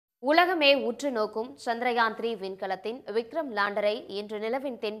உலகமே உற்று நோக்கும் சந்திரயான்-3 விண்கலத்தின் விக்ரம் லேண்டரை இன்று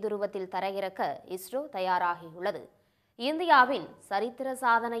நிலவின் தென் துருவத்தில் தரையிறக்க இஸ்ரோ தயாராகியுள்ளது. இந்தியாவின் சரித்திர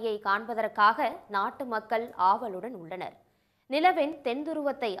சாதனையை காண்பதற்காக நாட்டு மக்கள் ஆவலுடன் உள்ளனர். நிலவின் தென்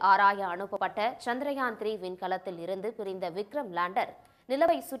துருவத்தை ஆராய அனுப்பப்பட்ட சந்திரயான்-3 விண்கலத்தில் இருந்து பிரிந்த விக்ரம் லேண்டர்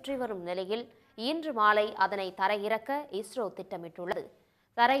நிலவை சுற்றி வரும் நிலையில் இன்று மாலை அதனை தரையிறக்க இஸ்ரோ திட்டமிட்டுள்ளது.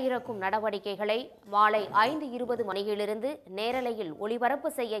 தரையிறக்கும் நடவடிக்கைகளை மாலை 5:20 மணியிலிருந்து நேரலையில் ஒளிபரப்பு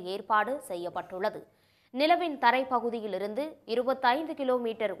செய்ய ஏற்பாடு செய்யப்பட்டுள்ளது. நிலவின் தரைப்பகுதியில் இருந்து 25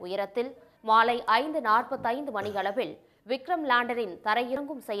 கிலோமீட்டர் உயரத்தில் மாலை 5:45 மணியளவில் விக்ரம் லேண்டரின்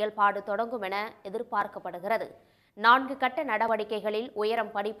தரையிறங்கும் செயல்பாடு தொடங்கும் என எதிர்பார்க்கப்படுகிறது. 4 கட்ட நடவடிக்கைகளில்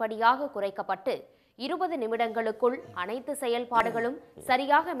உயரம் படிப்படியாக குறைக்கப்பட்டு 20 நிமிடங்களுக்குள் அனைத்து செயல்பாடுகளும்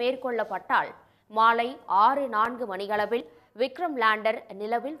சரியாக மேற்கொள்ளப்பட்டால் மாலை 6:04 மணியளவில் விக்ரம் லேண்டர்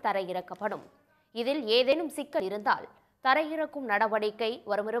நிலவில் தரையிறக்கப்படும். இதில் ஏதேனும் சிக்கல் இருந்தால் தரையிறக்கும் நடவடிக்கை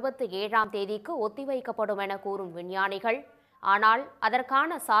வரும் 27ஆம் தேதிக்கு ஒத்திவைக்கப்படும் என கூறும் விஞ்ஞானிகள், ஆனால்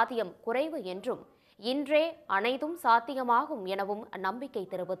அதற்கான சாத்தியம் குறைவு என்றும் இன்றே அனைத்தும் சாத்தியமாகும் எனவும் நம்பிக்கை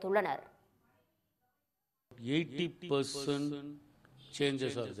தெரிவித்துள்ளனர். 80%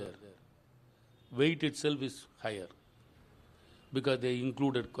 changes are there. Weight itself is higher because they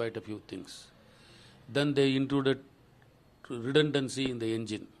included quite a few things. Then they included redundancy in the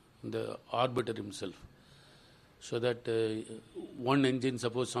engine, in the orbiter himself, so that one engine,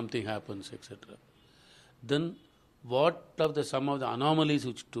 suppose something happens, etc. Then what of some of the anomalies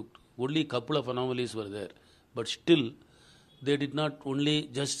which took, only couple of anomalies were there, but still they did not only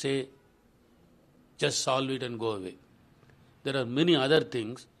just say, just solve it and go away. There are many other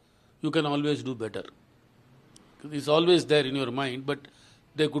things you can always do better. It's always there in your mind, but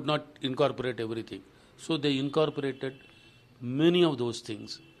they could not incorporate everything. So they incorporated many of those things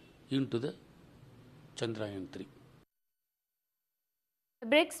into the Chandrayaan-3.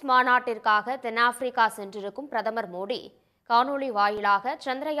 BRICS மாநாட்டிற்காக தென்னாப்பிரிக்கா சென்றிருக்கும் பிரதமர் மோடி காணொலி வாயிலாக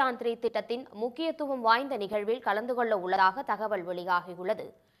சந்திரயான்-3 திட்டத்தின் முக்கியத்துவம் வாய்ந்த நிகழ்வில் கலந்து கொள்ள உள்ளதாக தகவல் வெளியாகியுள்ளது.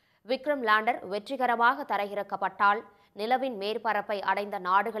 விக்ரம் லேண்டர் வெற்றிகரமாக தரையிறக்கப்பட்டால் நிலவின் மேற்பரப்பை அடைந்த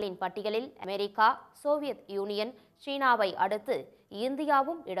நாடுகளின் பட்டியலில் அமெரிக்கா, சோவியத் யூனியன், சீனாவை அடுத்து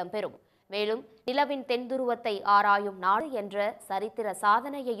இந்தியாவும் இடம்பெறும். மேலும் நிலவின் தென் துருவத்தை ஆராயும் நாடு என்ற சரித்திர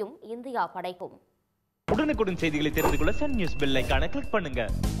சாதனையையும் இந்தியா படைக்கும். உடனுக்குடன் செய்திகளை தெரிந்து கொள்ள சன் நியூஸ் பெல் ஐகானை கிளிக் பண்ணுங்க.